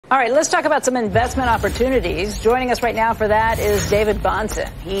All right, let's talk about some investment opportunities. Joining us right now for that is David Bahnsen.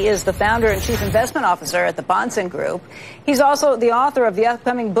 He is the founder and chief investment officer at the Bahnsen Group. He's also the author of the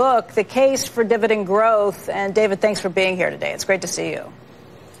upcoming book, The Case for Dividend Growth. And David, thanks for being here today. It's great to see you.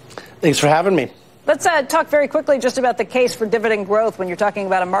 Thanks for having me. Let's talk very quickly just about the case for dividend growth when you're talking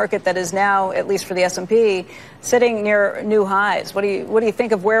about a market that is now, at least for the S&P, sitting near new highs. What do you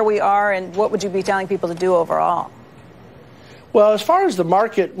think of where we are, and what would you be telling people to do overall? Well, as far as the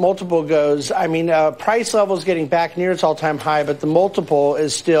market multiple goes, I mean, price level is getting back near its all-time high, but the multiple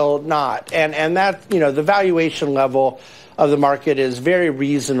is still not. And that, the valuation level of the market is very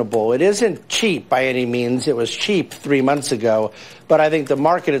reasonable. It isn't cheap by any means. It was cheap 3 months ago, but I think the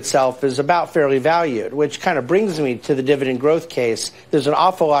market itself is about fairly valued, which kind of brings me to the dividend growth case. There's an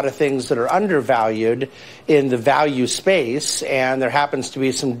awful lot of things that are undervalued in the value space, and there happens to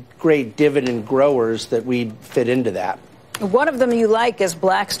be some great dividend growers that we fit into that. One of them you like is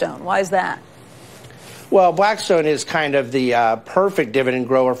Blackstone. Why is that? Well, Blackstone is kind of the perfect dividend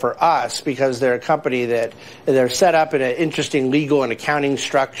grower for us because they're a company that they're set up in an interesting legal and accounting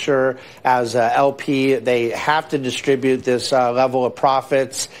structure as a LP. They have to distribute this level of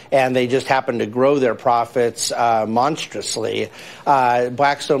profits, and they just happen to grow their profits monstrously.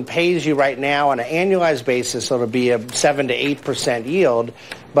 Blackstone pays you right now on an annualized basis, so it'll be a 7 to 8% yield.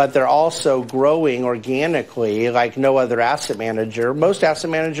 But they're also growing organically like no other asset manager. Most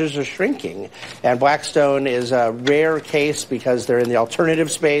asset managers are shrinking. And Blackstone is a rare case because they're in the alternative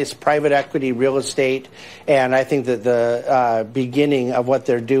space, private equity, real estate. And I think that the beginning of what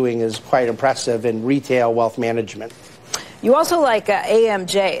they're doing is quite impressive in retail wealth management. You also like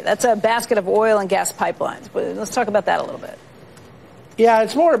AMJ. That's a basket of oil and gas pipelines. Let's talk about that a little bit. Yeah,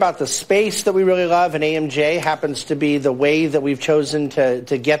 it's more about the space that we really love, and AMJ happens to be the way that we've chosen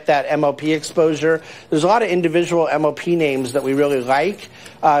to get that MLP exposure. There's a lot of individual MLP names that we really like.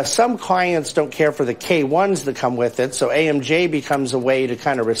 Some clients don't care for the K1s that come with it, so AMJ becomes a way to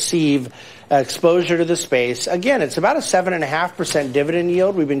kind of receive exposure to the space. Again, it's about a 7.5% dividend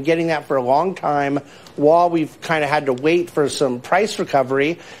yield. We've been getting that for a long time while we've kind of had to wait for some price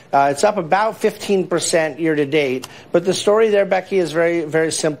recovery. It's up about 15% year to date. But the story there, Becky, is very,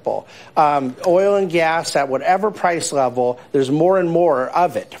 very simple. Oil and gas at whatever price level, there's more and more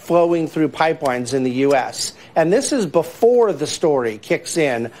of it flowing through pipelines in the U.S. And this is before the story kicks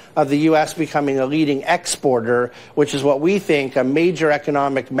in of the U.S. becoming a leading exporter, which is what we think a major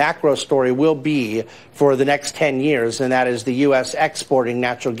economic macro story will be for the next 10 years, and that is the U.S. exporting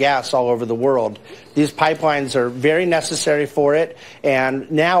natural gas all over the world. These pipelines are very necessary for it, and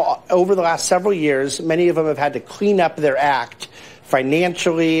now over the last several years, many of them have had to clean up their act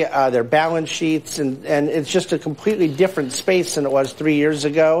financially, their balance sheets, and it's just a completely different space than it was 3 years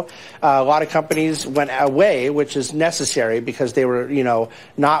ago. A lot of companies went away, which is necessary because they were,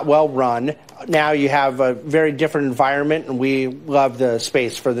 not well run. Now you have a very different environment, and we love the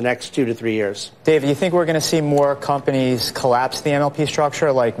space for the next 2 to 3 years. Dave, you think we're going to see more companies collapse the MLP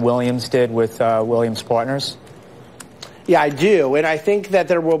structure like Williams did with Williams Partners? Yeah, I do. And I think that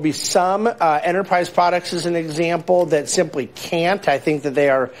there will be some enterprise products as an example that simply can't. I think that they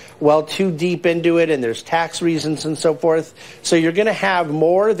are well too deep into it, and there's tax reasons and so forth. So you're going to have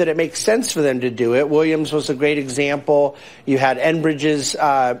more that it makes sense for them to do it. Williams was a great example. You had Enbridge's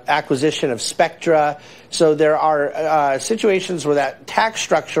acquisition of Spectra. So there are situations where that tax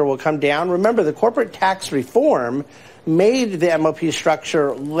structure will come down. Remember, the corporate tax reform made the MLP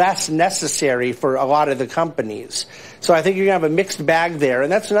structure less necessary for a lot of the companies. So I think you're going to have a mixed bag there.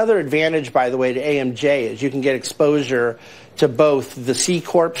 And that's another advantage, by the way, to AMJ is you can get exposure to both the C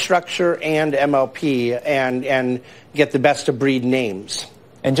Corp structure and MLP and get the best of breed names.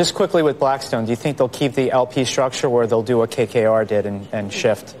 And just quickly with Blackstone, do you think they'll keep the LP structure or they'll do what KKR did and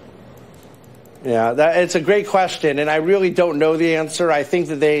shift? Yeah, it's a great question, and I really don't know the answer. I think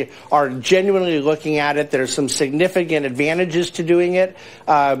that they are genuinely looking at it. There's some significant advantages to doing it,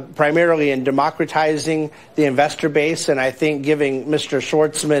 primarily in democratizing the investor base, and I think giving Mr.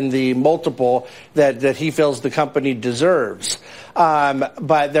 Schwartzman the multiple that he feels the company deserves.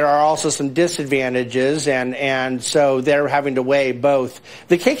 But there are also some disadvantages, and so they're having to weigh both.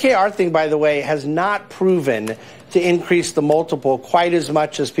 The KKR thing, by the way, has not proven to increase the multiple quite as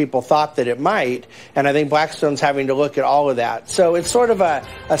much as people thought that it might, and I think Blackstone's having to look at all of that. So it's sort of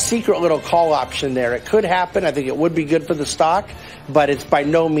a secret little call option there. It could happen. I think it would be good for the stock, but it's by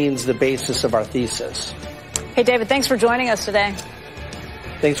no means the basis of our thesis. Hey, David, thanks for joining us today.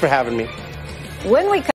 Thanks for having me. When we